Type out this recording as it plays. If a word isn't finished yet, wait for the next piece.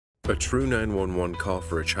A true 911 call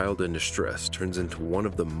for a child in distress turns into one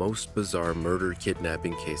of the most bizarre murder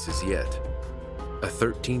kidnapping cases yet. A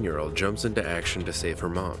 13-year-old jumps into action to save her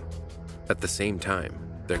mom. At the same time,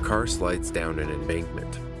 their car slides down an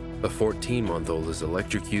embankment. A 14-month-old is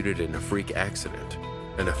electrocuted in a freak accident,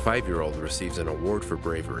 and a 5-year-old receives an award for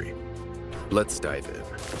bravery. Let's dive in.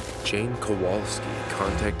 Jane Kowalski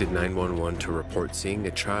contacted 911 to report seeing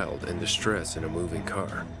a child in distress in a moving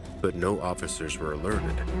car, but no officers were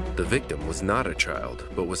alerted. The victim was not a child,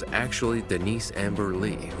 but was actually Denise Amber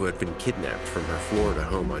Lee, who had been kidnapped from her Florida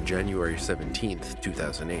home on January 17,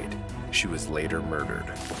 2008. She was later murdered.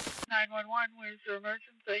 911, where's your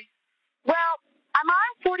emergency? Well, I'm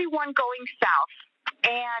on 41 going south,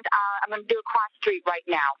 and I'm going to do a cross street right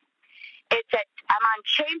now. I'm on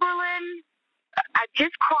Chamberlain. I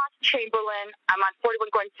just crossed Chamberlain. I'm on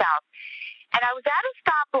 41 going south. And I was at a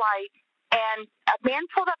stoplight, and a man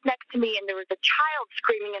pulled up next to me, and there was a child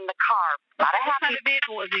screaming in the car. Not a happy. What kind of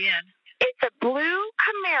vehicle was he in? It's a blue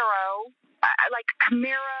Camaro,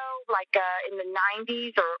 in the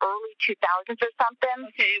 90s or early 2000s or something.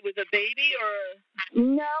 Okay, it was a baby or?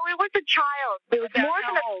 No, it was a child. It was About more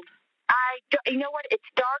how than old? you know what? It's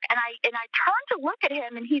dark, and I turned to look at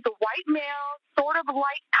him, and he's a white male, sort of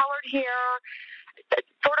light-colored hair,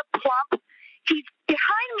 sort of plump. He's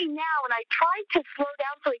behind me now, and I tried to slow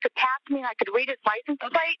down so he could pass me and I could read his license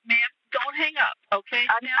plate. Ma'am, don't hang up, okay?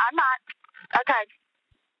 I'm not. Okay.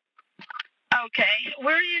 Okay.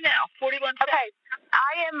 Where are you now? 41. Okay.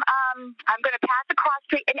 I'm going to pass across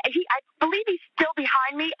street, and I believe he's still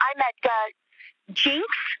behind me. I'm at Jinx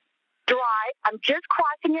Drive. I'm just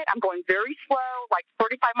crossing it. I'm going very slow, like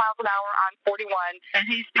 35 miles an hour on 41. And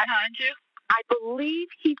he's behind you? I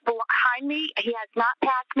believe he's behind me. He has not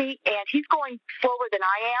passed me, and he's going slower than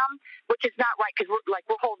I am, which is not right because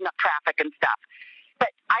we're holding up traffic and stuff.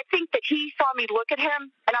 But I think that he saw me look at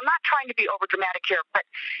him, and I'm not trying to be over dramatic here, but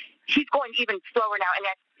he's going even slower now. And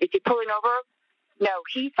is he pulling over? No,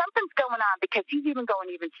 something's going on because he's even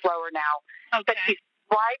going even slower now. Okay. But he's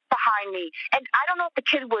right behind me, and I don't know if the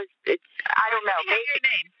kid was. I don't know. What's your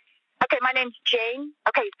name? Okay, my name's Jane.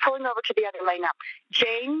 Okay, he's pulling over to the other lane now.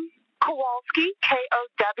 Jane Kowalski, Kowalski.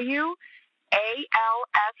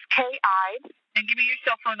 And give me your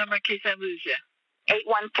cell phone number in case I lose you.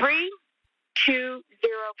 813-205.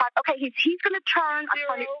 Okay, he's going to turn.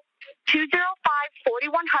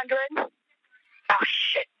 205-4100. Oh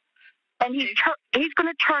shit! And he's going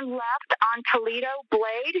to turn left on Toledo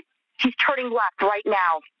Blade. He's turning left right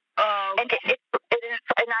now. And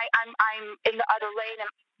I'm in the other lane. And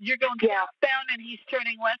you're going southbound, and he's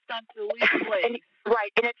turning left on Toledo Blade.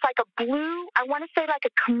 Right, and it's like a blue, I want to say like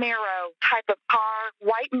a Camaro type of car,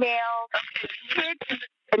 white male, kid,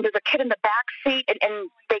 and there's a kid in the back seat, and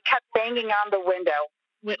they kept banging on the window.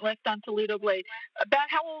 Went left on Toledo Blade.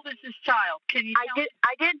 About how old is this child? Can you tell me?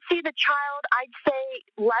 I did see the child, I'd say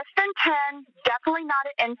less than 10, definitely not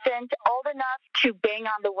an infant, old enough to bang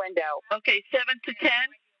on the window. Okay, 7 to 10?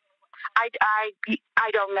 I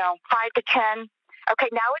don't know, 5 to 10.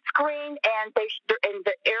 Okay, now it's green, and the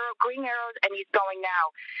green arrows, and he's going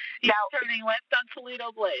now. He's turning left on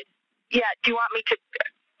Toledo Blade. Yeah. Do you want me to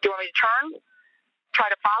turn?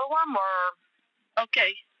 Try to follow him, or?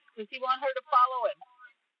 Okay. Does he want her to follow him?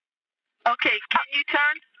 Okay. Can you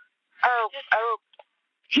turn?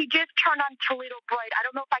 He just turned on Toledo Blade. I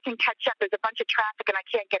don't know if I can catch up. There's a bunch of traffic, and I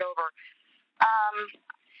can't get over.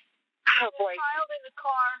 Oh boy. A child in the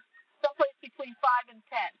car, someplace between 5 and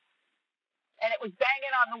 10. And it was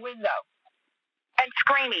banging on the window. And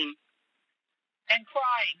screaming. And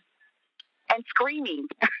crying. And screaming.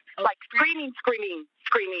 Like screaming. Okay.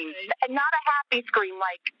 And not a happy scream,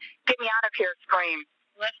 like, get me out of here scream.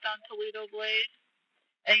 Left on Toledo Blade.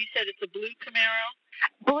 And you said it's a blue Camaro?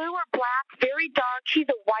 Blue or black, very dark. He's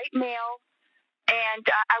a white male. And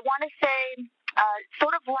I want to say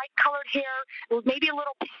sort of light-colored hair, maybe a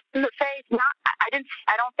little in the face.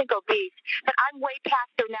 I don't think obese, but I'm way past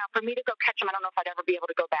there now. For me to go catch him, I don't know if I'd ever be able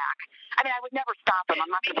to go back. I mean, I would never stop him. I'm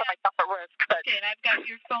not going to put myself at risk. But. Okay, and I've got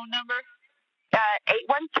your phone number?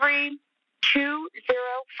 813-205-4100.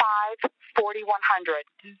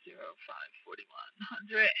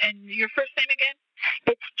 205-4100. And your first name again?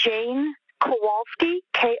 It's Jane Kowalski,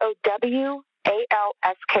 Kowalski.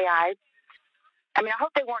 I mean, I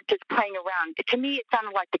hope they weren't just playing around. To me, it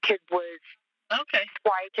sounded like the kid was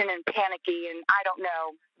frightened and panicky, and I don't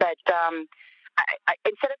know. But I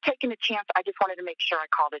instead of taking a chance, I just wanted to make sure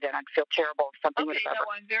I called it in. I'd feel terrible if something would have ever.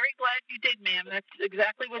 I'm very glad you did, ma'am. That's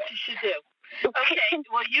exactly what you should do. Okay,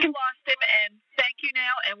 well, you lost him, and thank you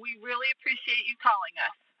now, and we really appreciate you calling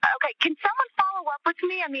us. Okay, can someone follow up with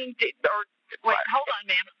me? I mean, wait, hold on,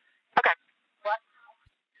 ma'am. Okay. What?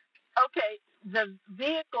 the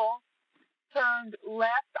vehicle turned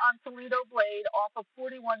left on Toledo Blade off of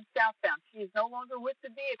 41 southbound. She is no longer with the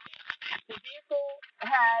vehicle. The vehicle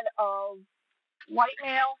had a white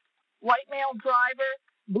male driver,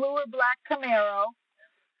 blue or black Camaro.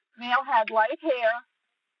 Male had light hair,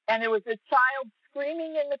 and there was a child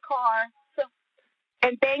screaming in the car. So,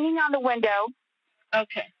 and banging on the window.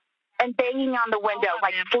 Okay. And banging on the window,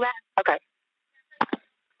 okay.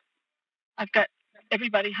 I've got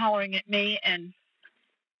everybody hollering at me, and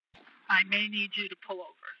I may need you to pull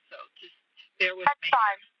over, so just bear with me. That's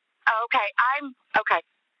fine. Oh, okay, I'm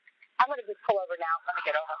going to just pull over now. Let me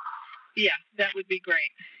get over. Yeah, that would be great.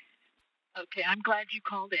 Okay, I'm glad you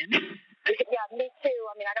called in. Yeah, me too.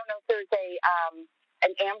 I mean, I don't know if there's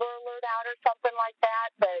an Amber Alert out or something like that,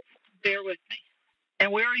 but... Bear with me. And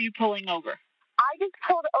where are you pulling over? I just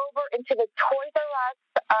pulled over into the Toys R Us.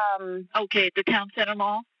 Okay, at the Town Center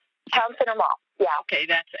Mall? Town Center Mall, yeah. Okay,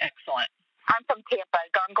 that's excellent. I'm from Tampa.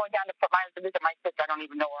 I'm going down to Fort Myers to visit my sister. I don't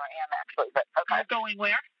even know where I am, actually, but okay. You're going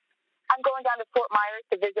where? I'm going down to Fort Myers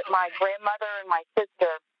to visit my grandmother and my sister.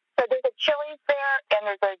 So there's a Chili's there, and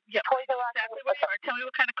there's a Toys R Us. Exactly what you are. Tell me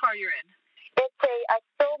what kind of car you're in. It's a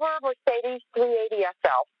silver Mercedes 380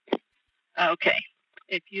 SL. Okay.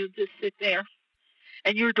 If you just sit there.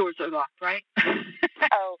 And your doors are locked, right?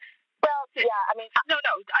 Oh, well, yeah, I mean... No,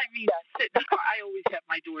 I mean, yes. Sit in the car. I always have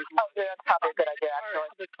my doors locked. Oh, yeah, that's probably a good idea, actually.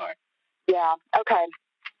 The car. Yeah, okay.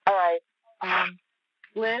 All right.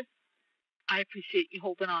 Liz, I appreciate you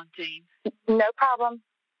holding on, Jane. No problem.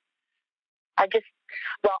 I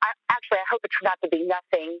hope it turned out to be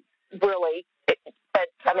nothing, really. But,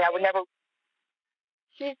 I mean, I would never...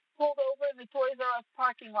 She's pulled over in the Toys R Us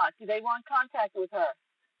parking lot. Do they want contact with her?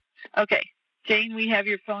 Okay. Jane, we have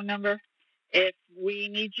your phone number. If we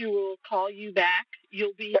need you, we'll call you back.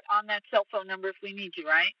 You'll be on that cell phone number if we need you,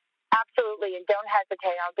 right? Absolutely, and don't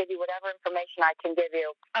hesitate. I'll give you whatever information I can give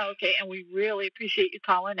you. Okay, and we really appreciate you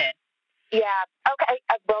calling in. Yeah, okay.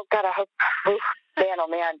 Well, God, I hope. Man, oh,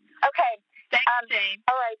 man. Okay. Thanks, Jane.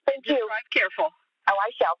 All right, thank you. Drive careful. Oh,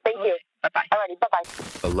 I shall. Thank you. Bye-bye. All righty,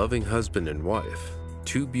 bye-bye. A loving husband and wife,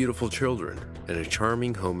 2 beautiful children, and a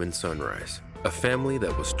charming home in Sunrise. A family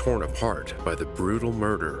that was torn apart by the brutal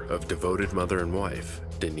murder of devoted mother and wife,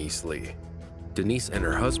 Denise Lee. Denise and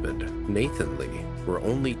her husband, Nathan Lee, were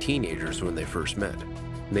only teenagers when they first met.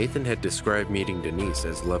 Nathan had described meeting Denise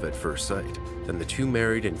as love at first sight, and the two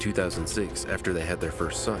married in 2006 after they had their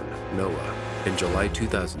first son, Noah. In July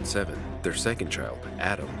 2007, their second child,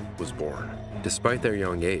 Adam, was born. Despite their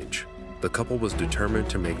young age, the couple was determined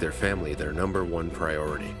to make their family their #1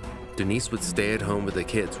 priority. Denise would stay at home with the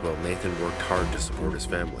kids while Nathan worked hard to support his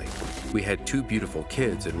family. We had 2 beautiful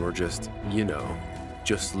kids and we're just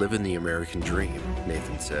living the American dream,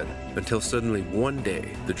 Nathan said, until suddenly one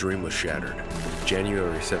day the dream was shattered.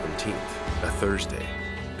 January 17th, a Thursday,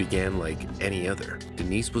 began like any other.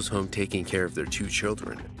 Denise was home taking care of their 2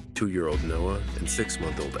 children, 2-year-old Noah and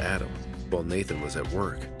 6-month-old Adam, while Nathan was at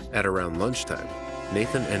work. At around lunchtime,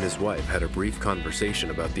 Nathan and his wife had a brief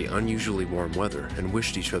conversation about the unusually warm weather and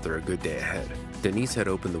wished each other a good day ahead. Denise had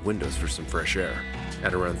opened the windows for some fresh air.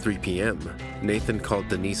 At around 3 p.m., Nathan called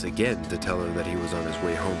Denise again to tell her that he was on his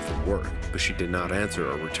way home from work, but she did not answer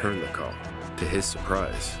or return the call. To his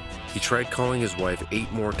surprise, he tried calling his wife 8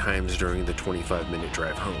 more times during the 25-minute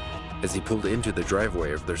drive home. As he pulled into the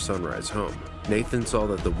driveway of their Sunrise home, Nathan saw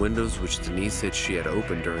that the windows which Denise said she had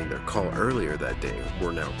opened during their call earlier that day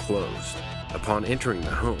were now closed. Upon entering the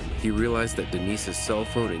home, he realized that Denise's cell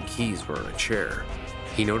phone and keys were on a chair.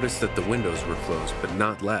 He noticed that the windows were closed but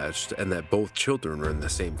not latched and that both children were in the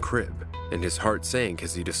same crib, and his heart sank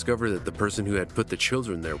as he discovered that the person who had put the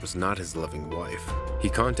children there was not his loving wife. He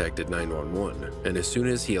contacted 911, and as soon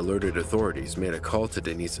as he alerted authorities, made a call to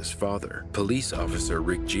Denise's father, police officer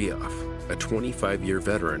Rick Geoff, a 25-year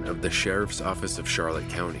veteran of the Sheriff's Office of Charlotte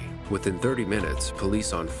County. Within 30 minutes,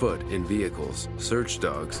 police on foot, in vehicles, search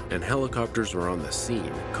dogs, and helicopters were on the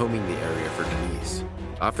scene, combing the area for Denise.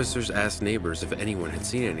 Officers asked neighbors if anyone had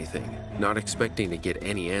seen anything, not expecting to get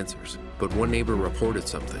any answers, but one neighbor reported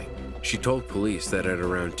something. She told police that at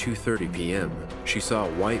around 2:30 p.m., she saw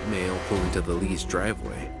a white male pull into the Lee's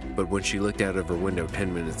driveway, but when she looked out of her window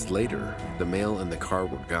 10 minutes later, the male and the car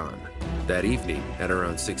were gone. That evening, at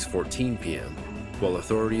around 6:14 p.m., while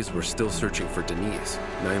authorities were still searching for Denise,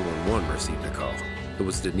 911 received a call. It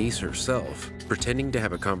was Denise herself, pretending to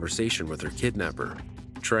have a conversation with her kidnapper,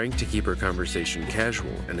 trying to keep her conversation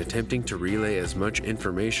casual and attempting to relay as much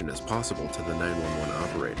information as possible to the 911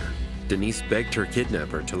 operator. Denise begged her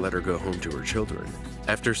kidnapper to let her go home to her children.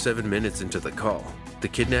 After 7 minutes into the call, the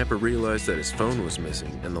kidnapper realized that his phone was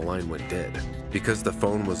missing and the line went dead. Because the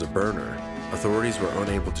phone was a burner, Authorities were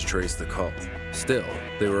unable to trace the call. Still,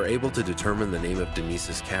 they were able to determine the name of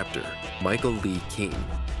Denise's captor, Michael Lee King,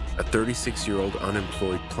 a 36-year-old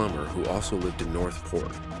unemployed plumber who also lived in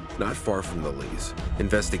Northport, not far from the Lees.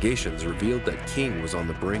 Investigations revealed that King was on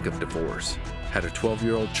the brink of divorce, had a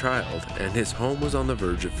 12-year-old child, and his home was on the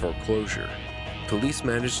verge of foreclosure. Police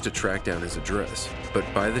managed to track down his address, but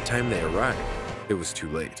by the time they arrived, it was too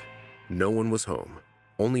late. No one was home.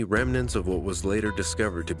 Only remnants of what was later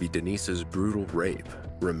discovered to be Denise's brutal rape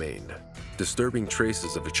remained. Disturbing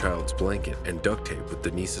traces of a child's blanket and duct tape with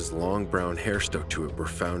Denise's long brown hair stuck to it were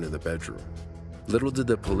found in the bedroom. Little did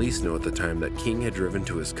the police know at the time that King had driven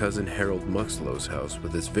to his cousin Harold Muxlow's house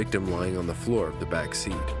with his victim lying on the floor of the back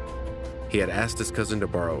seat. He had asked his cousin to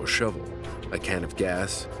borrow a shovel, a can of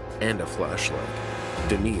gas, and a flashlight.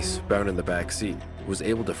 Denise, bound in the back seat, was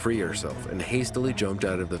able to free herself and hastily jumped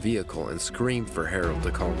out of the vehicle and screamed for Harold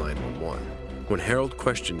to call 911. When Harold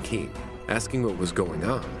questioned King, asking what was going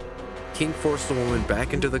on, King forced the woman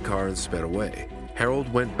back into the car and sped away.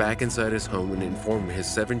 Harold went back inside his home and informed his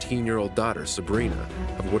 17-year-old daughter, Sabrina,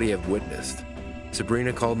 of what he had witnessed.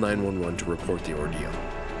 Sabrina called 911 to report the ordeal.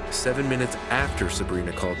 7 minutes after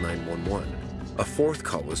Sabrina called 911, a fourth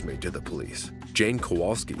call was made to the police. Jane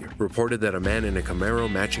Kowalski reported that a man in a Camaro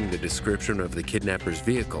matching the description of the kidnapper's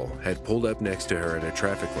vehicle had pulled up next to her at a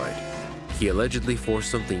traffic light. He allegedly forced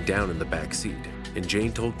something down in the back seat, and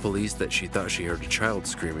Jane told police that she thought she heard a child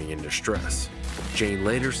screaming in distress. Jane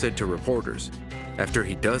later said to reporters, after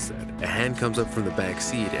he does that, a hand comes up from the back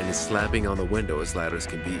seat and is slapping on the window as loud as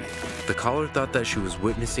can be. The caller thought that she was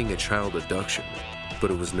witnessing a child abduction,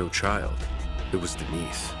 but it was no child. It was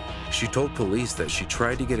Denise. She told police that she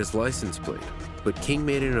tried to get his license plate, but King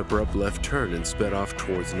made an abrupt left turn and sped off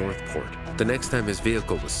towards Northport. The next time his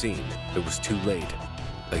vehicle was seen, it was too late.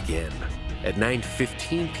 Again. At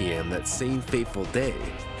 9:15 p.m. that same fateful day,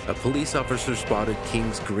 a police officer spotted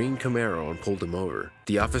King's green Camaro and pulled him over.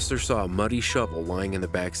 The officer saw a muddy shovel lying in the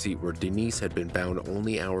back seat where Denise had been bound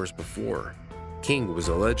only hours before. King was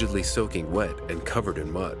allegedly soaking wet and covered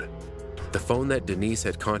in mud. The phone that Denise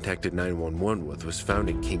had contacted 911 with was found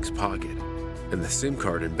in King's pocket, and the SIM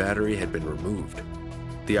card and battery had been removed.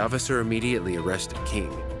 The officer immediately arrested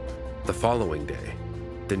King. The following day,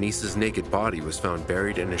 Denise's naked body was found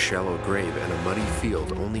buried in a shallow grave in a muddy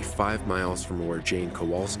field only 5 miles from where Jane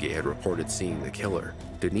Kowalski had reported seeing the killer.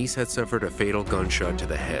 Denise had suffered a fatal gunshot to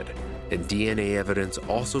the head, and DNA evidence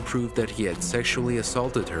also proved that he had sexually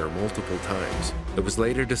assaulted her multiple times. It was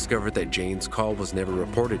later discovered that Jane's call was never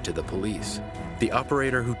reported to the police. The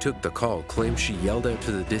operator who took the call claimed she yelled out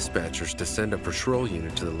to the dispatchers to send a patrol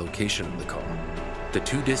unit to the location of the call. The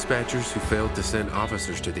 2 dispatchers who failed to send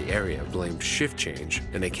officers to the area blamed shift change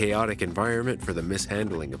and a chaotic environment for the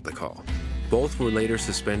mishandling of the call. Both were later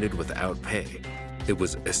suspended without pay. It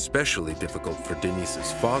was especially difficult for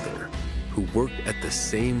Denise's father, who worked at the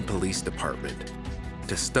same police department,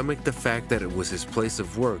 to stomach the fact that it was his place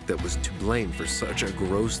of work that was to blame for such a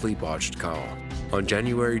grossly botched call. On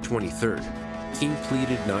January 23rd, King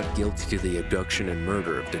pleaded not guilty to the abduction and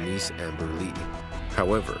murder of Denise Amber Lee.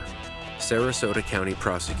 However, Sarasota County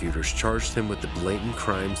prosecutors charged him with the blatant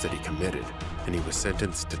crimes that he committed, and he was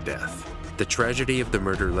sentenced to death. The tragedy of the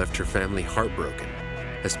murder left her family heartbroken,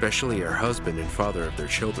 especially her husband and father of their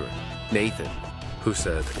children, Nathan, who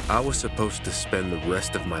said, "I was supposed to spend the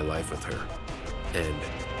rest of my life with her. And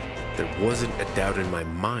there wasn't a doubt in my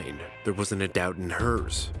mind. There wasn't a doubt in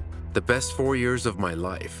hers. The best 4 years of my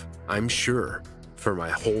life, I'm sure, for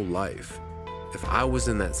my whole life. If I was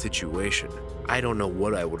in that situation, I don't know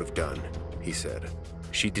what I would have done," he said.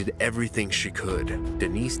 She did everything she could.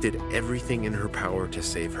 Denise did everything in her power to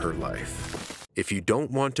save her life. If you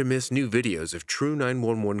don't want to miss new videos of true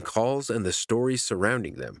 911 calls and the stories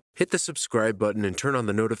surrounding them, hit the subscribe button and turn on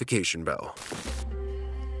the notification bell.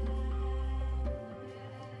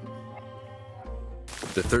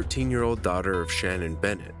 The 13-year-old daughter of Shannon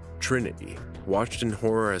Bennett, Trinity, watched in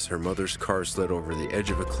horror as her mother's car slid over the edge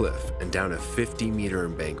of a cliff and down a 50-meter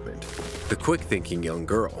embankment. The quick-thinking young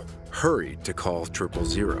girl hurried to call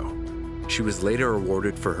 000. She was later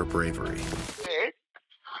awarded for her bravery.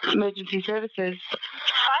 Emergency services.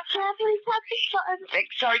 Can I please have the phone?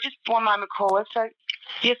 Sorry, just one moment, caller. So,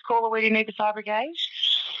 yes, caller, where do you need the fire brigade?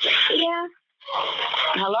 Yeah.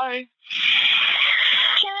 Hello?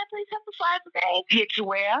 Can I please have the fire brigade? Yeah, to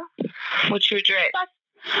where? What's your address?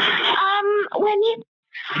 When you...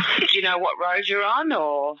 Do you know what road you're on,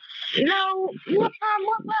 or? No, what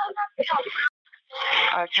road?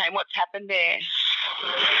 Okay, what's happened there?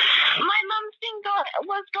 My mum's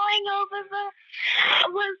was going over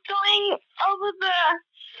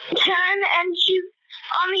the turn, and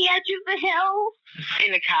on the edge of the hill.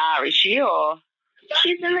 In the car, is she, or?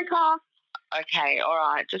 She's in the car. Okay, all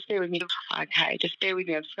right. Just bear with me. Okay, just bear with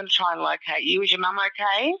me. I'm just going to try and locate you. Is your mum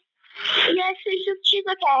okay? Yes, she's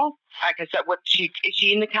okay. Okay, so is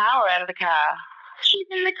she in the car or out of the car? She's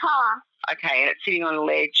in the car. Okay, and it's sitting on a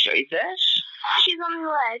ledge, is it? She's on the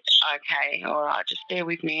ledge. Okay, all right. Just bear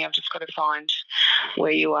with me. I've just got to find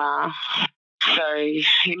where you are. So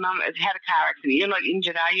your mum has had a car accident. You're not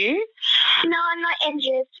injured, are you? No, I'm not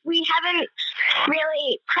injured. We haven't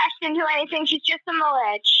really crashed into anything. She's just on the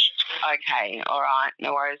ledge. Okay, all right.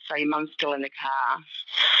 No worries. So your mum's still in the car.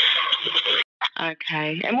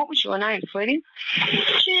 Okay. And what was your name, sweetie?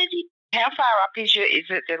 Trinity. How far up is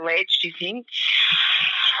it the ledge, do you think?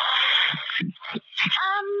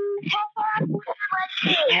 How far up would the ledge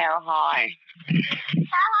be? How high?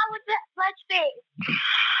 How high would the ledge be?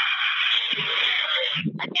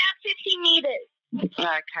 About 50 meters.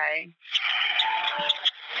 Okay.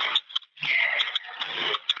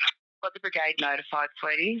 Got the brigade notified,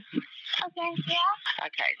 sweetie. Okay, yeah?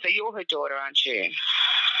 Okay, so you're her daughter, aren't you?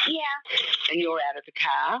 Yeah. And you're out of the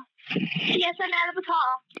car? Yes, I'm out of the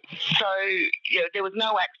car. So there was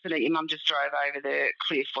no accident. Your mum just drove over the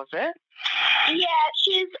cliff, was it? Yeah,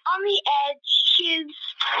 she's on the edge. She's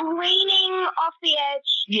leaning off the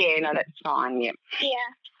edge. Yeah, no, that's fine, yeah. Yeah.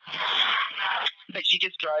 But she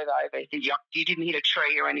just drove over. You didn't hit a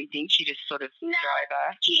tree or anything. She just sort of drove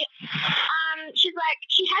over. She's like,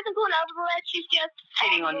 she hasn't gone over the ledge. She's just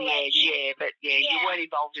sitting on the edge, yeah. But yeah, you weren't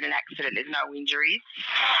involved in an accident. There's no injuries.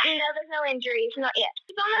 No, there's no injuries, not yet.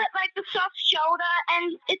 It's on the soft shoulder,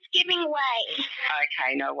 and it's giving way.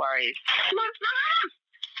 Okay, no worries. Mom!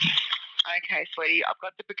 Okay, sweetie, I've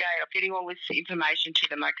got the brigade. I'm getting all this information to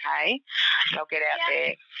them, okay? They'll get out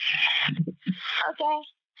there. Okay.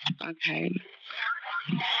 Okay.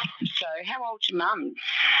 So, how old's your mum? Mum,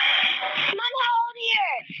 how old are you?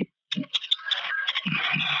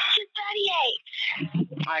 She's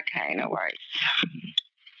 38. Okay, no worries.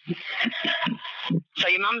 So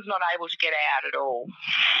your mum's not able to get out at all?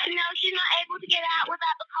 No, she's not able to get out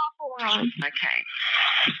without the car falling. Okay.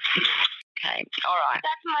 Okay, all right.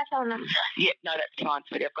 That's my phone number. Yep, no, that's fine,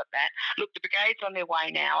 sweetie. I've got that. Look, the brigade's on their way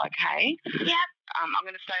now, okay? Yep. I'm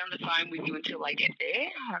going to stay on the phone with you until they get there,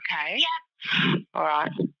 okay? Yep. All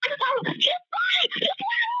right. She's fine!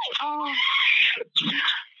 Oh.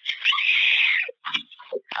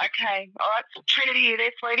 Okay, all right. Trinity, you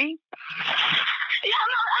there, sweetie? Yeah,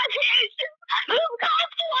 I'm here.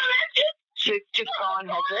 She's just gone,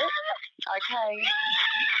 has it? Okay.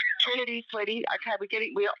 Trinity, sweetie. Okay,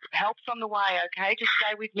 help's on the way, okay? Just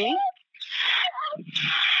stay with me.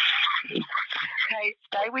 Okay,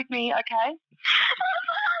 stay with me, okay?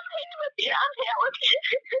 I'm here with you.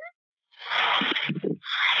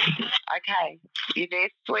 Okay. You there,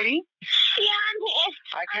 sweetie? Yeah, I'm here.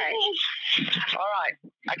 Okay. All right.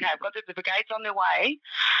 Okay, I've got the brigade's on their way.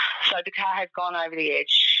 So the car has gone over the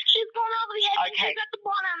edge. She's gone over the edge. Okay. And she's at the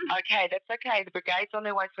bottom. Okay, that's okay. The brigade's on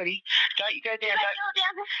their way, sweetie. Don't you go down. Go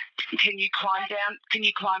down. Can you climb down? Can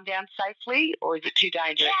you climb down safely, or is it too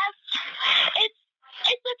dangerous? Yes.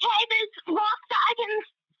 It's okay. There's rocks that I can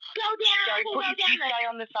go down. You stay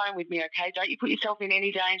on the phone with me, okay? Don't you put yourself in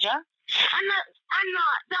any danger. I'm not.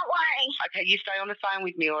 Don't worry. Okay, you stay on the phone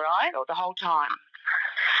with me, all right? Or the whole time.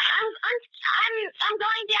 I'm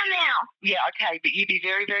going down now. Yeah, okay, but you be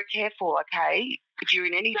very, very careful, okay? If you're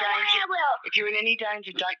in any danger, I will. If you're in any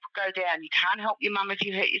danger, don't go down. You can't help your mum if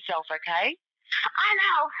you hurt yourself, okay? I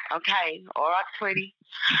know. Okay, all right, sweetie.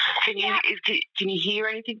 Can you hear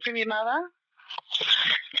anything from your mother?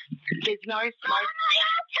 There's no smoke.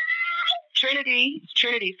 Trinity,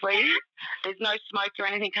 sweetie. There's no smoke or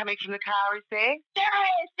anything coming from the car, is there? There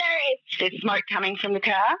is. There's smoke coming from the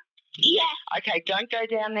car? Yes. Okay, don't go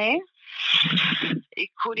down there. It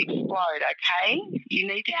could explode, okay? You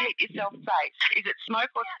need to keep yourself safe. Is it smoke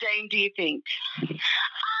or steam, do you think? I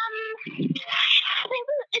think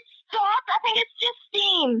it's stopped. I think it's just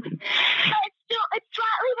steam. But it's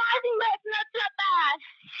slightly rising, but it's not that bad.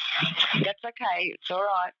 That's okay. It's all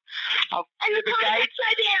right. And the car's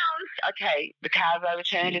upside down. Okay, the car's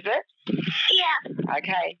overturned, is it? Yeah.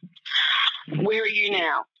 Okay. Where are you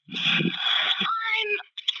now?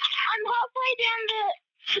 I'm halfway down the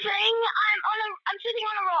thing. I'm sitting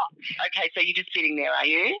on a rock. Okay, so you're just sitting there, are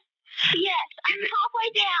you? Yes, I'm halfway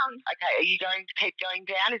down. Okay, are you going to keep going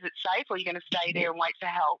down? Is it safe, or are you going to stay there and wait for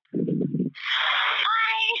help?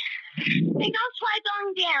 I think I'll try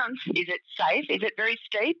going down. Is it safe? Is it very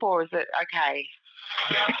steep, or is it okay?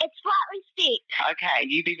 It's slightly steep. Okay,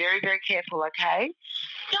 you be very, very careful, okay?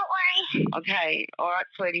 Don't worry. Okay, all right,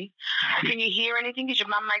 sweetie. Can you hear anything? Is your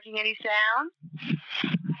mum making any sound?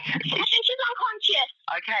 I think she's unconscious.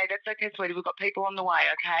 Okay, that's okay, sweetie. We've got people on the way,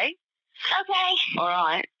 okay? Okay. All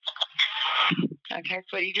right. Okay,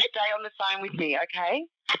 sweetie, just stay on the phone with me, okay?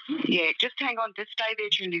 Yeah, just hang on. Just stay there,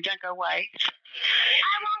 Trinity. Don't go away.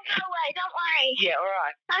 I won't go away. Don't worry. Yeah, all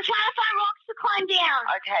right. I'm trying to find rocks to climb down.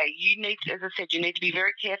 Okay, you need to, as I said, you need to be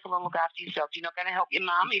very careful and look after yourself. You're not going to help your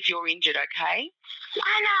mum if you're injured, okay?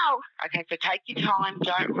 I know. Okay, so take your time.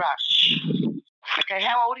 Don't rush. Okay,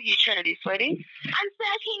 how old are you, Trinity, sweetie? I'm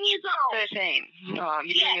 13 years old. 13. Oh,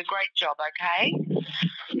 you're doing a great job, okay?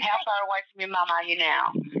 How far away from your mum are you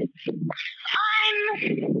now? I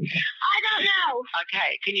don't know.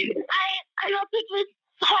 Okay, can you... I'm not good with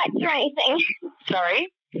heights or anything.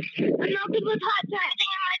 Sorry? I'm not good with heights or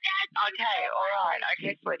anything, and my dad... Okay, all right.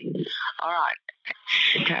 Okay, sweetie. All right.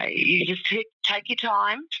 Okay, you just take your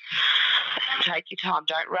time. Take your time.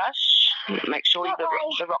 Don't rush. Make sure the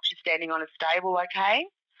rocks you're standing on are stable, okay?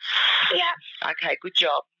 Yeah. Okay, good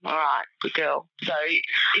job. All right, good girl. So,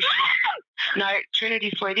 no,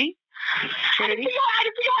 Trinity, sweetie. Trinity? I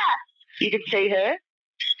can see her. You can see her?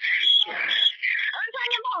 I'm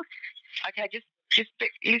trying to look. Okay, just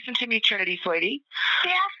listen to me, Trinity, sweetie.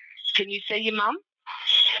 Yeah. Can you see your mum?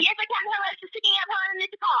 Yes, I can. Her legs are sticking out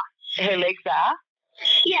underneath the car. Her legs are?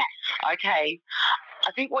 Yes. Okay.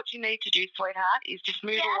 I think what you need to do, sweetheart, is just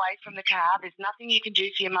move away from the car. There's nothing you can do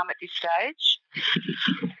for your mum at this stage.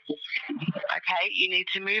 Okay, you need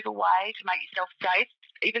to move away to make yourself safe.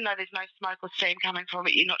 Even though there's no smoke or steam coming from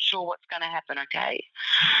it, you're not sure what's going to happen, okay?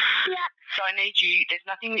 Yeah. So I need you, there's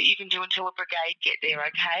nothing that you can do until a brigade get there,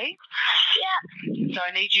 okay? Yeah. So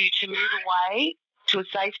I need you to move away to a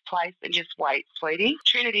safe place and just wait, sweetie.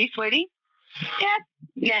 Trinity, sweetie? Yeah.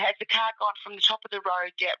 Now, has the car gone from the top of the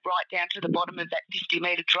road right down to the bottom of that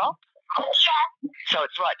 50-metre drop? Yeah. So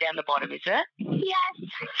it's right down the bottom, is it? Yes.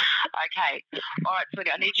 Okay. All right,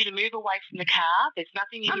 sweetie, I need you to move away from the car. There's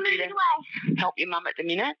nothing you can do to help your mum at the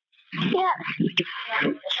minute. Yeah.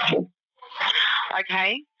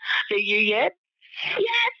 Okay. See you yet?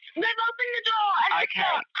 Yes. They've opened the door.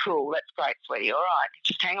 Okay, cool. That's great, sweetie. All right.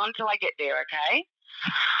 Just hang on until I get there, okay?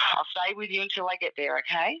 I'll stay with you until I get there,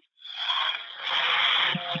 okay?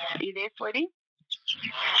 Are you there, sweetie?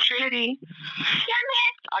 Trinity? Yeah, I'm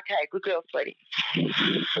here. Okay, good girl, sweetie.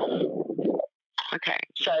 Okay,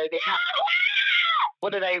 so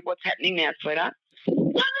they're what's happening now, sweetheart?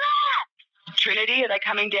 Look at that. Trinity, are they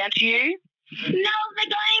coming down to you? No,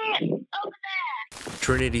 they're going over there.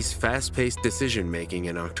 Trinity's fast-paced decision-making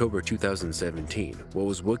in October 2017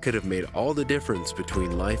 was what could have made all the difference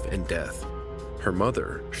between life and death. Her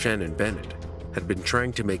mother, Shannon Bennett, had been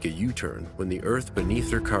trying to make a U-turn when the earth beneath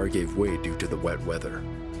her car gave way due to the wet weather.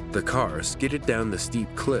 The car skidded down the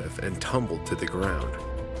steep cliff and tumbled to the ground.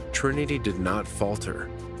 Trinity did not falter.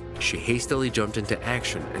 She hastily jumped into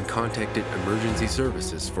action and contacted emergency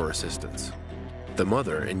services for assistance. The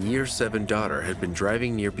mother and year 7 daughter had been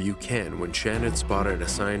driving near Buchanan when Shannon spotted a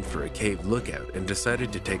sign for a cave lookout and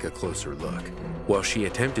decided to take a closer look. While she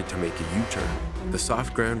attempted to make a U-turn, the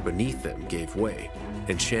soft ground beneath them gave way,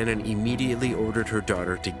 and Shannon immediately ordered her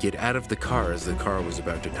daughter to get out of the car as the car was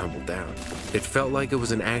about to tumble down. It felt like it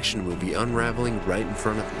was an action movie unraveling right in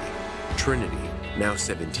front of me. Trinity, now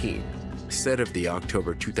 17, said of the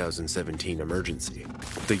October 2017 emergency.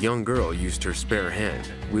 The young girl used her spare hand,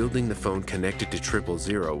 wielding the phone connected to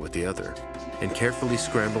 000 with the other, and carefully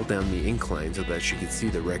scrambled down the incline so that she could see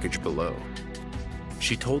the wreckage below.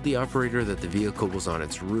 She told the operator that the vehicle was on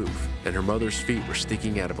its roof and her mother's feet were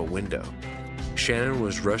sticking out of a window. Shannon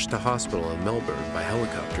was rushed to hospital in Melbourne by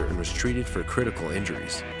helicopter and was treated for critical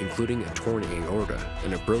injuries, including a torn aorta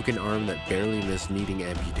and a broken arm that barely missed needing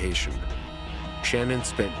amputation. Shannon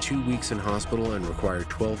spent 2 weeks in hospital and required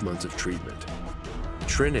 12 months of treatment.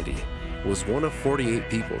 Trinity was one of 48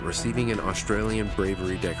 people receiving an Australian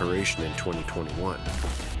Bravery Decoration in 2021.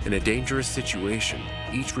 In a dangerous situation,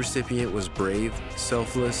 each recipient was brave,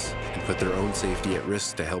 selfless, and put their own safety at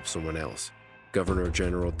risk to help someone else, Governor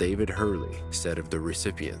General David Hurley said of the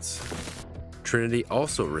recipients. Trinity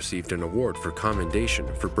also received an award for commendation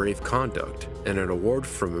for brave conduct and an award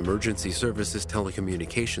from Emergency Services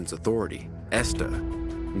Telecommunications Authority, ESTA,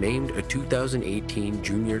 named a 2018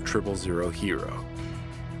 Junior 000 Hero.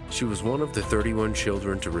 She was one of the 31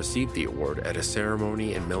 children to receive the award at a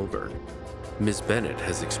ceremony in Melbourne. Ms. Bennett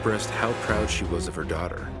has expressed how proud she was of her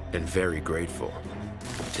daughter and very grateful.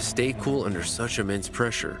 To stay cool under such immense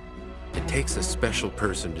pressure, it takes a special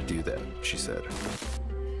person to do that, she said.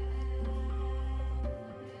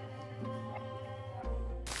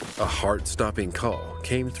 A heart-stopping call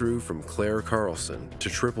came through from Claire Carlson to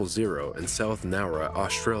 000 in South Nowra,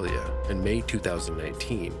 Australia in May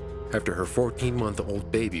 2019 after her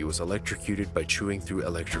 14-month-old baby was electrocuted by chewing through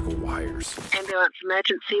electrical wires. Ambulance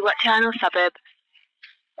emergency. What town or suburb?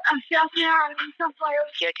 South Yarra in South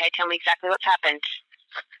Wales. You okay? Tell me exactly what's happened.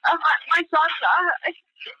 My son,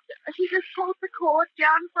 he just pulled the cord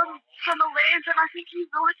down from the land, and I think he's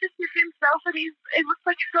electrocuted himself, and it looks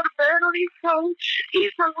like he's got a burn on his tongue.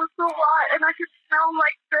 His tongue was so white, and I could smell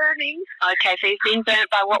like burning. Okay, so he's been burnt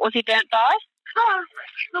by what was he burnt by?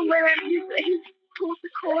 The lamp. He's pulled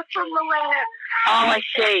the cord from the lamp. Oh, I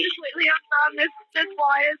see. It's completely undone. There's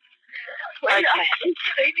wires. Okay. He's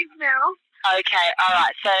in his mouth. Okay, all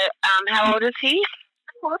right. So, how old is he?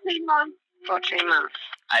 14 months. 14 months.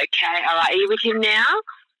 Okay, all right. Are you with him now?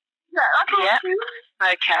 Yeah, I got Yep. him.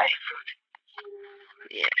 Okay.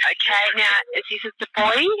 Yeah. Okay. Now, is this the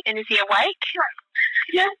boy, and is he awake?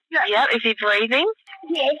 Yes. Yeah. Yep. Is he breathing?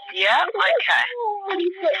 Yes. Yep. Okay. And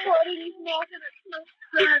he's got blood in his mouth, and it smells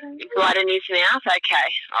burning. Blood in his mouth. Okay.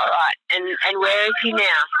 All right. And where is he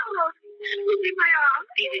now? He's in my arms.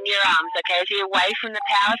 He's in your arms. Okay. Is he away from the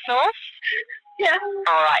power source? Yes.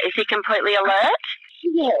 All right. Is he completely alert?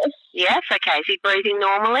 Yes. Yes. Okay. Is he breathing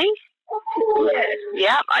normally? Yes.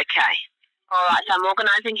 Yep. Okay. All right. So I'm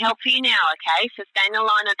organising help for you now. Okay. So stay in the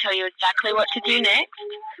line. I'll tell you exactly what to do next.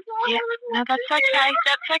 Yeah. No, that's okay.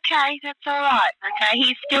 That's okay. That's all right. Okay.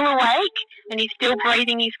 He's still awake and he's still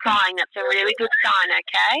breathing. He's crying. That's a really good sign.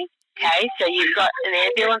 Okay. Okay. So you've got an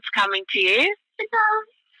ambulance coming to you.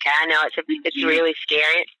 Okay. I know it's really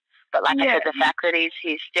scary, but like I said, the fact that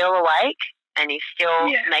he's still awake and he's still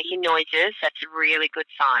making noises, that's a really good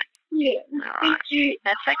sign. Yeah. All right.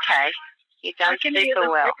 That's okay. You've done super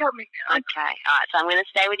well. Okay. All right. So I'm going to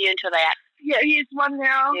stay with you until they act. Yeah, here's one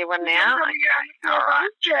now. Here's one now? Okay. All right.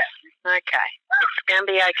 Yeah. Okay. It's going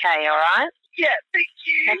to be okay, all right? Yeah, thank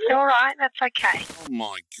you. That's all right. That's okay. Oh,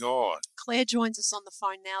 my God. Claire joins us on the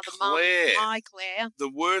phone now. The mum. Claire. Hi, Claire. The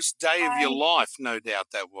worst day of your life, no doubt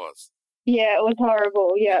that was. Yeah, it was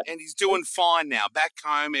horrible, yeah. And he's doing fine now. Back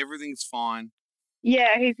home, everything's fine.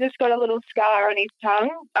 Yeah, he's just got a little scar on his tongue,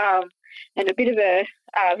 and he's a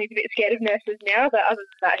bit scared of nurses now, but other than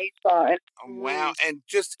that, he's fine. Oh, wow. And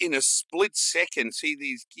just in a split second, see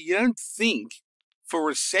these, you don't think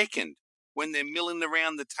for a second when they're milling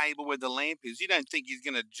around the table where the lamp is, you don't think he's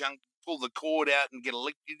going to pull the cord out and get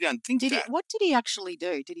electrocuted. You don't think that. What did he actually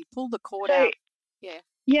do? Did he pull the cord out? Yeah.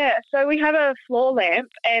 Yeah, so we have a floor lamp,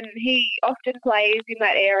 and he often plays in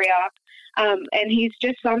that area, and he's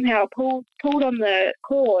just somehow pulled on the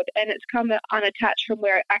cord, and it's come unattached from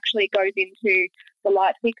where it actually goes into the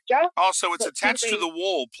light fixture. Oh, so it's attached to the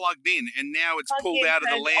wall, plugged in, and now it's pulled out of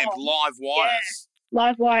the lamp, live wires. Yeah,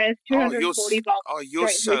 live wires, 240 volts. Oh, you're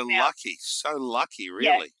so lucky, really.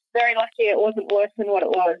 Yeah, very lucky it wasn't worse than what it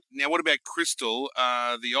was. Now, what about Crystal,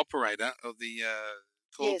 the operator of the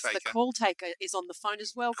call taker? Yes, the call taker is on the phone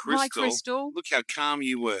as well. Crystal, Hi, Crystal. Look how calm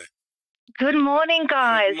you were. Good morning,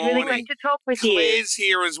 guys. Good morning. Really great to talk with you. Claire's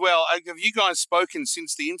here as well. Have you guys spoken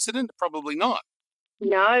since the incident? Probably not.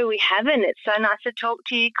 No, we haven't. It's so nice to talk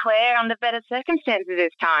to you, Claire, under better circumstances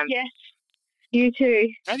this time. Yes, you too.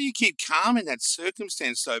 How do you keep calm in that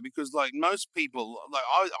circumstance, though? Because, like, most people, like,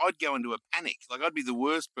 I'd go into a panic. Like, I'd be the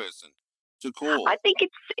worst person to call. I think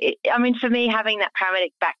for me, having that paramedic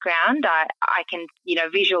background, I can,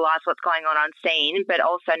 visualise what's going on scene, but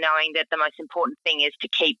also knowing that the most important thing is to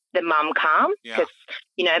keep the mum calm because,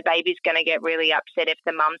 baby's going to get really upset if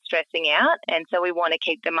the mum's stressing out. And so we want to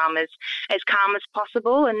keep the mum as calm as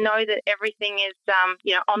possible and know that everything is,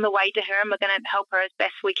 on the way to her and we're going to help her as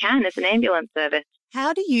best we can as an ambulance service.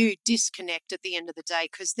 How do you disconnect at the end of the day?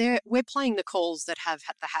 Because we're playing the calls that have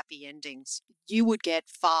the happy endings. You would get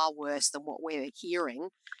far worse than what we're hearing.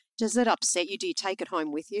 Does it upset you? Do you take it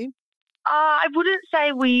home with you? I wouldn't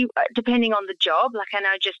say depending on the job. Like I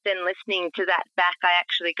know just then listening to that back, I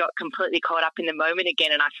actually got completely caught up in the moment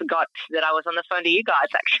again and I forgot that I was on the phone to you guys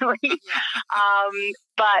actually.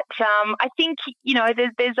 But I think,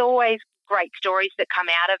 there's always great stories that come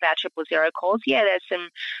out of our 000 calls. Yeah, there's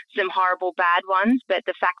some horrible bad ones, but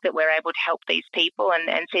the fact that we're able to help these people and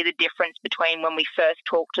see the difference between when we first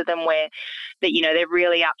talk to them where that, they're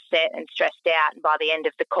really upset and stressed out, and by the end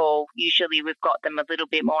of the call, usually we've got them a little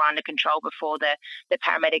bit more under control before the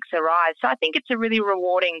paramedics arrive. So I think it's a really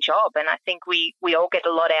rewarding job, and I think we all get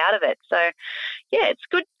a lot out of it. So, yeah, it's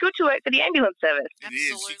good to work for the ambulance service. It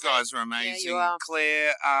is. You guys are amazing. Yeah, you are.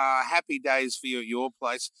 Claire, happy days for you at your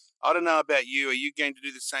place. I don't know about you. Are you going to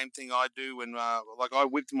do the same thing I do when, I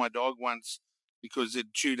whipped my dog once because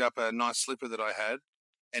it chewed up a nice slipper that I had,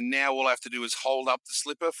 and now all I have to do is hold up the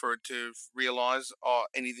slipper for it to realise,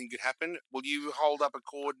 anything could happen. Will you hold up a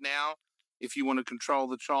cord now if you want to control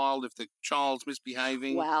the child, if the child's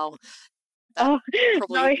misbehaving? Well, That probably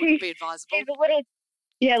no, wouldn't be advisable.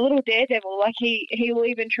 he's a little daredevil. Like he will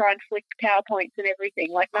even try and flick PowerPoints and everything.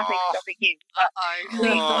 Like nothing's stopping him. But we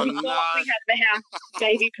thought we had the house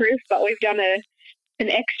baby proof, but we've done an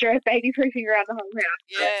extra baby proofing around the whole house.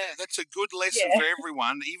 Yeah. That's a good lesson for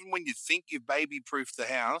everyone. Even when you think you've baby proofed the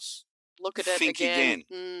house, look at it think again.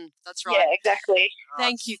 That's right. Yeah, exactly.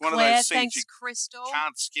 Thank you, one of Claire. those things Thanks, you Crystal.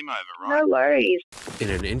 can't skim over, right? No worries. In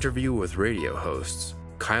an interview with radio hosts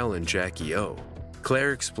Kyle and Jackie O,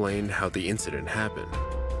 Claire explained how the incident happened.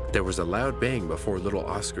 There was a loud bang before little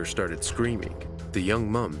Oscar started screaming. The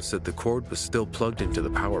young mom said the cord was still plugged into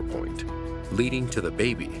the power point, leading to the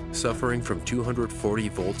baby suffering from 240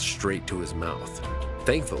 volts straight to his mouth.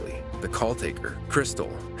 Thankfully, the call taker,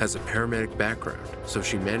 Crystal, has a paramedic background, so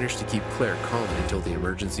she managed to keep Claire calm until the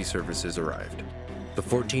emergency services arrived. The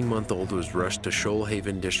 14-month-old was rushed to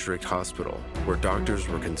Shoalhaven District Hospital, where doctors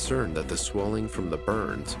were concerned that the swelling from the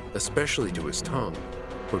burns, especially to his tongue,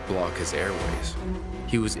 would block his airways.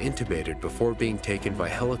 He was intubated before being taken by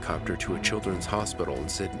helicopter to a children's hospital in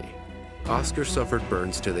Sydney. Oscar suffered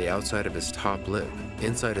burns to the outside of his top lip,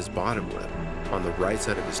 inside his bottom lip, on the right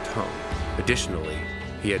side of his tongue. Additionally,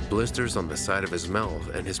 he had blisters on the side of his mouth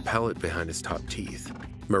and his palate behind his top teeth.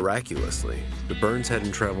 Miraculously, the burns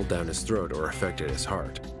hadn't traveled down his throat or affected his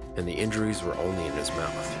heart, and the injuries were only in his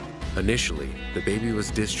mouth. Initially, the baby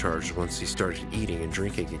was discharged once he started eating and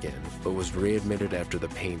drinking again, but was readmitted after the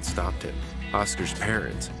pain stopped him. Oscar's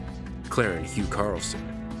parents, Claire and Hugh Carlson,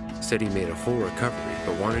 said he made a full recovery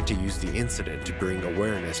but wanted to use the incident to bring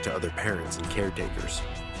awareness to other parents and caretakers.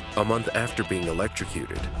 A month after being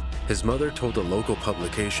electrocuted, his mother told a local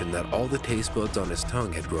publication that all the taste buds on his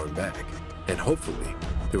tongue had grown back, and hopefully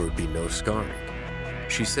there would be no scarring.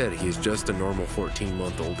 She said he is just a normal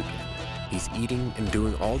 14-month-old again. He's eating and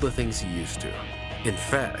doing all the things he used to. In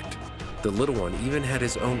fact, the little one even had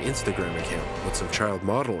his own Instagram account with some child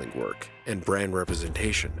modeling work and brand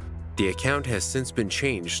representation. The account has since been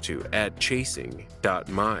changed to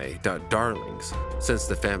 @chasing.my.darlings since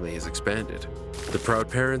the family has expanded. The proud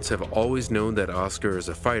parents have always known that Oscar is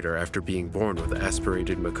a fighter after being born with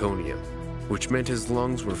aspirated meconium, which meant his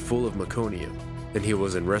lungs were full of meconium, and he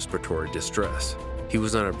was in respiratory distress. He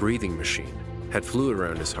was on a breathing machine, had fluid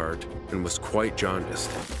around his heart, and was quite jaundiced.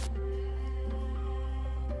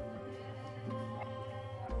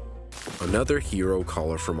 Another hero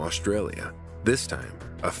caller from Australia. This time,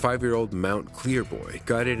 a 5-year-old Mount Clear boy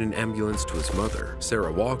guided an ambulance to his mother,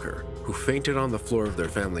 Sarah Walker, who fainted on the floor of their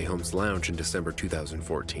family home's lounge in December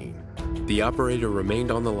 2014. The operator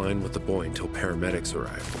remained on the line with the boy until paramedics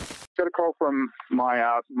arrived. Got a call from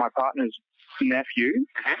my partner's nephew.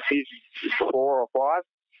 He's 4 or 5.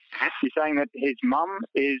 He's saying that his mum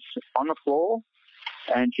is on the floor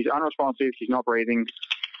and she's unresponsive, she's not breathing,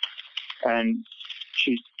 and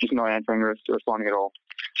she's just not answering or responding at all.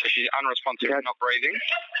 So she's unresponsive and not breathing?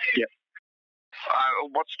 Yep.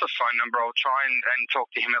 What's the phone number? I'll try and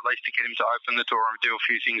talk to him at least to get him to open the door and do a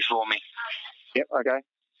few things for me. Yep, okay.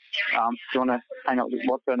 Do you want to hang up?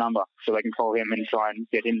 What's the number so they can call him and try and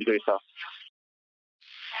get him to do stuff?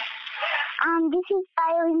 This is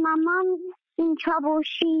Bailey. My mum's in trouble.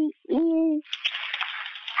 She's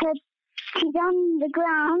on the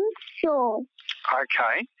ground, sure.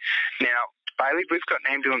 Okay. Now, Bailey, we've got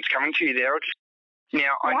an ambulance coming to you there.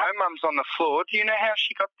 Now, I know Mum's on the floor. Do you know how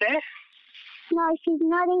she got there? No, she's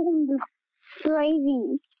not even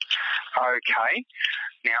breathing. Okay.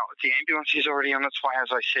 Now, the ambulance is already on its way, as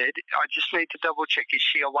I said. I just need to double check. Is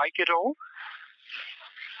she awake at all?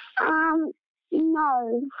 No.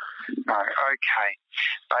 No, okay.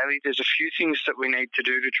 Bailey, there's a few things that we need to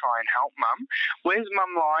do to try and help Mum. Where's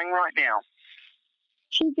Mum lying right now?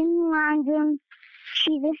 She's in the lounge room.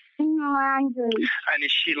 She's just in the lounge room. And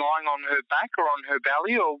is she lying on her back or on her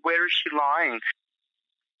belly, or where is she lying?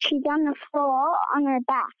 She's on the floor on her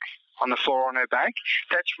back. On the floor on her back?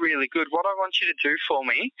 That's really good. What I want you to do for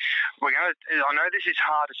me, I know this is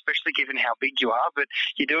hard, especially given how big you are, but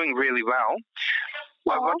you're doing really well.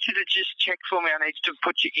 I want you to just check for me. I need you to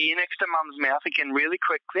put your ear next to Mum's mouth again really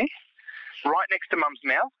quickly, right next to Mum's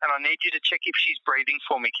mouth, and I need you to check if she's breathing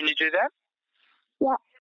for me. Can you do that? Yeah.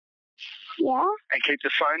 Yeah. And keep the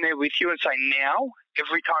phone there with you and say now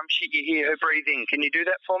every time you hear her breathing. Can you do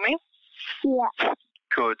that for me? Yeah.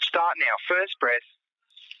 Good. Start now. First breath.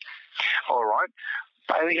 All right.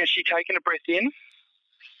 Bailey, has she taken a breath in?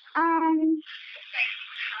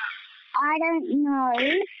 I don't know.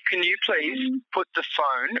 Can you please put the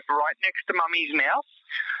phone right next to Mummy's mouth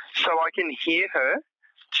so I can hear her,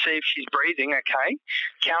 see if she's breathing, okay?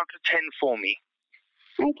 Count to 10 for me.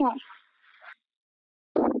 Okay.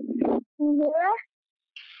 0,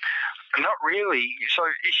 Not really. So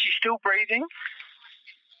is she still breathing?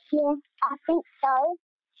 Yeah, I think so.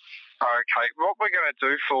 Okay, what we're going to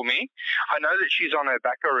do for me, I know that she's on her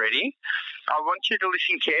back already. I want you to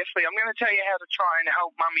listen carefully. I'm going to tell you how to try and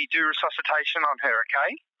help Mummy do resuscitation on her,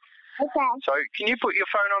 okay? Okay. So can you put your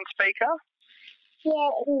phone on speaker? Yeah,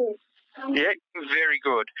 it is. Yeah, very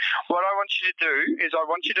good. What I want you to do is I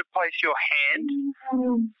want you to place your hand.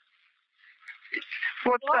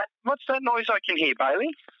 What's that noise I can hear, Bailey?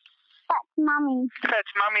 That's Mummy.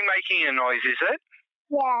 That's Mummy making a noise, is it?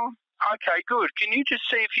 Yeah. Okay, good. Can you just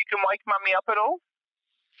see if you can wake Mummy up at all?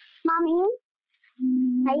 Mummy,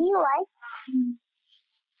 are you awake?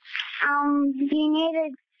 Do you need to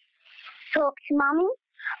talk to Mummy?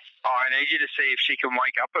 I need you to see if she can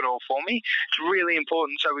wake up at all for me. It's really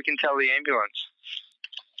important so we can tell the ambulance.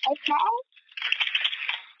 Okay.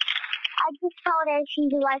 I just told her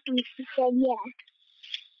she's awake and she said yeah.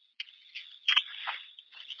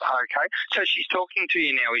 Okay, so she's talking to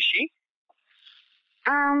you now, is she?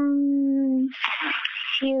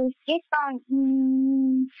 She was just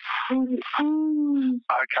going,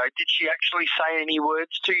 Okay, did she actually say any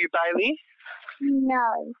words to you, Bailey?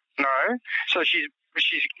 No. No? So she's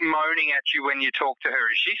moaning at you when you talk to her,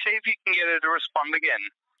 is she? See if you can get her to respond again.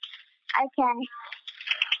 Okay.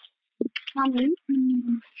 Mummy.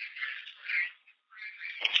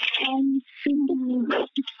 Again.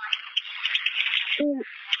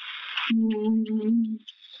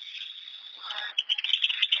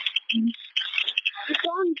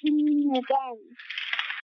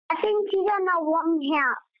 I think she's on the wrong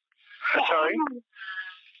house. Sorry?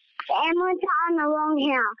 The ambulance are on the wrong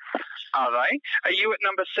house. Are they? Are you at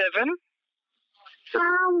number 7? No.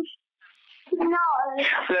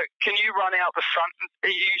 Look, can you run out the front?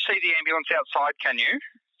 You see the ambulance outside, can you?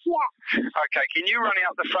 Yeah. Okay, can you run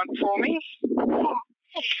out the front for me? Yeah.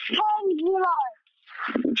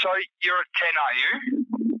 10-0. So you're at 10, are you?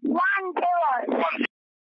 1-0. 1.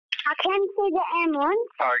 I can see the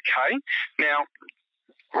ambulance. Okay. Now,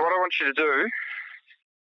 what I want you to do...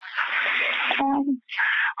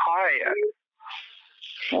 Hi.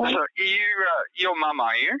 So your mum,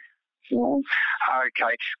 are you? Yes.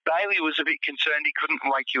 Okay. Bailey was a bit concerned he couldn't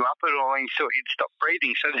wake you up at all and he thought you'd stop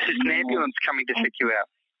breathing. So there's an ambulance coming to pick you out.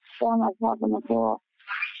 Throw myself on the floor.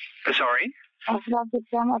 Sorry? I forgot to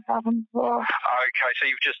throw myself on the floor. Okay, so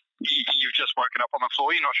you've just woken up on the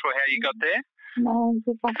floor. You're not sure how you got there? No, it's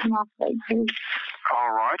just like my face.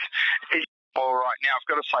 All right. All right. Now, I've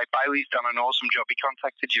got to say, Bailey's done an awesome job. He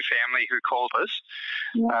contacted your family who called us,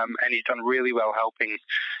 and he's done really well helping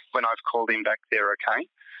when I've called him back there, okay?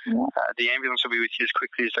 Yeah. The ambulance will be with you as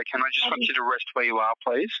quickly as they can. I just want you to rest where you are,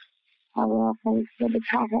 please. I will probably scared the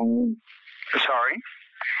crap out of him. Sorry?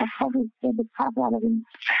 I probably scared the crap out of him.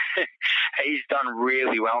 He's done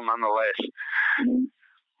really well nonetheless.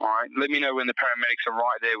 All right. Let me know when the paramedics are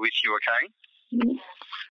right there with you, okay?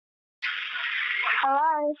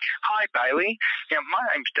 Hello. Hi, Bailey. Yeah, my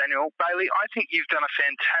name's Daniel. Bailey, I think you've done a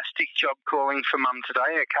fantastic job calling for Mum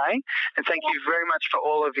today, okay? And thank you very much for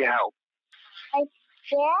all of your help.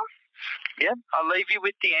 Yeah? Yep, I'll leave you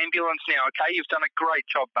with the ambulance now, okay? You've done a great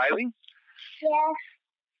job, Bailey. Yeah.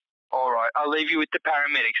 All right, I'll leave you with the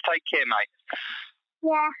paramedics. Take care, mate.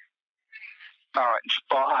 Yeah. All right,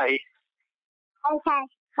 bye. Okay.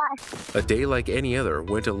 A day like any other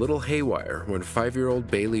went a little haywire when 5-year-old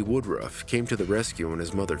Bailey Woodruff came to the rescue when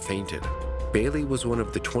his mother fainted. Bailey was one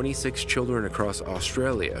of the 26 children across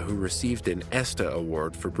Australia who received an ESTA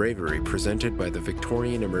award for bravery presented by the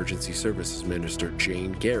Victorian Emergency Services Minister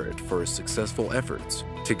Jane Garrett for his successful efforts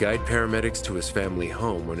to guide paramedics to his family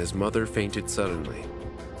home when his mother fainted suddenly.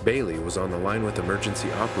 Bailey was on the line with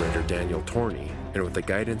emergency operator Daniel Torney, and with the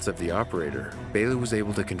guidance of the operator, Bailey was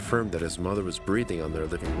able to confirm that his mother was breathing on their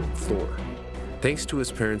living room floor. Thanks to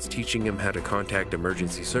his parents teaching him how to contact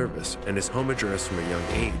emergency service and his home address from a young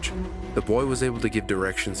age, the boy was able to give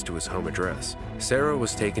directions to his home address. Sarah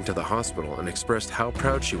was taken to the hospital and expressed how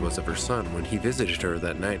proud she was of her son when he visited her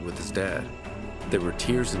that night with his dad. There were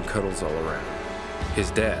tears and cuddles all around. His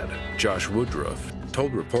dad, Josh Woodruff,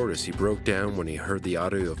 told reporters he broke down when he heard the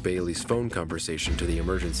audio of Bailey's phone conversation to the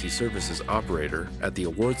emergency services operator at the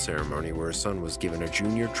award ceremony where his son was given a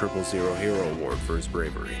Junior 000 Hero Award for his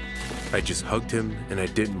bravery. "I just hugged him and I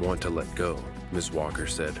didn't want to let go," Ms. Walker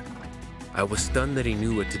said. "I was stunned that he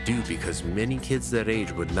knew what to do because many kids that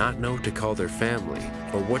age would not know to call their family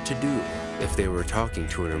or what to do if they were talking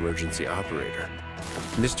to an emergency operator."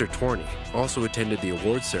 Mr. Torney also attended the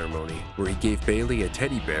award ceremony where he gave Bailey a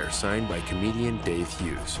teddy bear signed by comedian Dave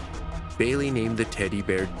Hughes. Bailey named the teddy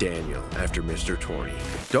bear Daniel after Mr. Torney.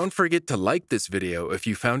 Don't forget to like this video if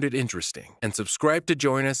you found it interesting, and subscribe to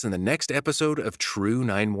join us in the next episode of True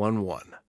 911.